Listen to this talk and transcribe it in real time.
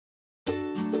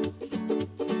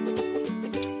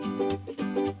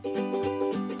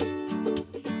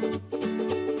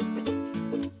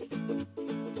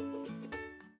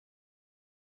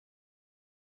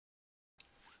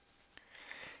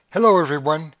Hello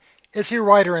everyone. As a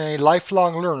writer and a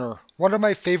lifelong learner, one of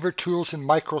my favorite tools in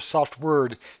Microsoft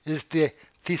Word is the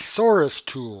Thesaurus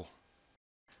tool.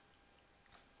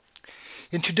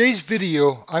 In today's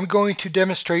video, I'm going to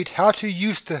demonstrate how to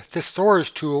use the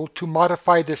Thesaurus tool to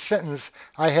modify the sentence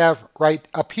I have right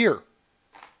up here.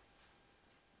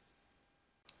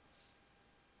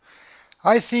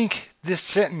 I think this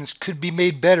sentence could be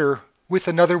made better with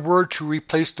another word to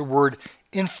replace the word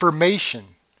information.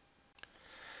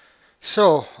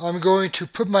 So I'm going to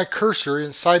put my cursor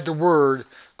inside the word,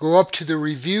 go up to the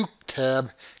Review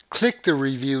tab, click the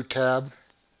Review tab,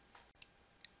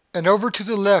 and over to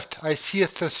the left I see a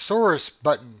Thesaurus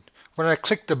button. When I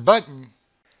click the button,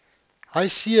 I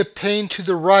see a pane to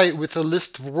the right with a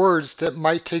list of words that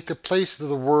might take the place of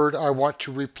the word I want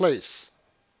to replace.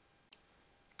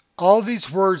 All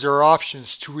these words are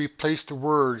options to replace the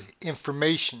word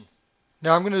information.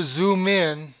 Now I'm going to zoom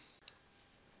in.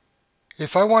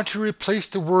 If I want to replace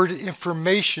the word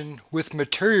information with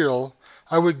material,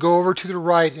 I would go over to the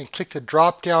right and click the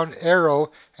drop down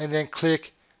arrow and then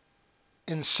click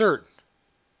insert.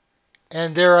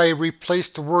 And there I replace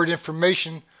the word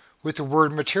information with the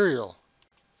word material.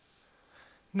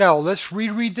 Now let's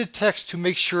reread the text to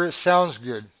make sure it sounds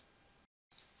good.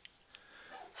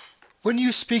 When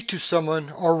you speak to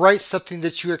someone or write something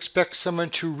that you expect someone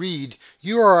to read,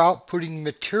 you are outputting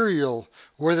material,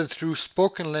 whether through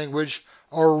spoken language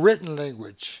or written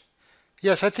language.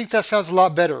 Yes, I think that sounds a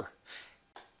lot better.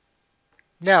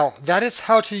 Now, that is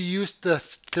how to use the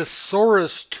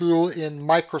Thesaurus tool in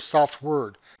Microsoft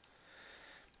Word.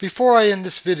 Before I end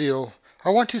this video, I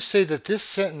want to say that this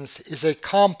sentence is a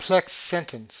complex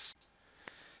sentence.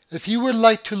 If you would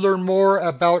like to learn more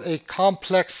about a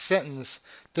complex sentence,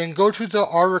 then go to the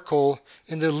article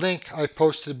in the link I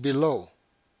posted below.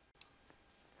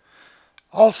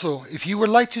 Also, if you would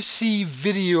like to see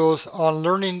videos on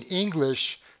learning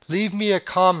English, leave me a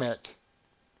comment.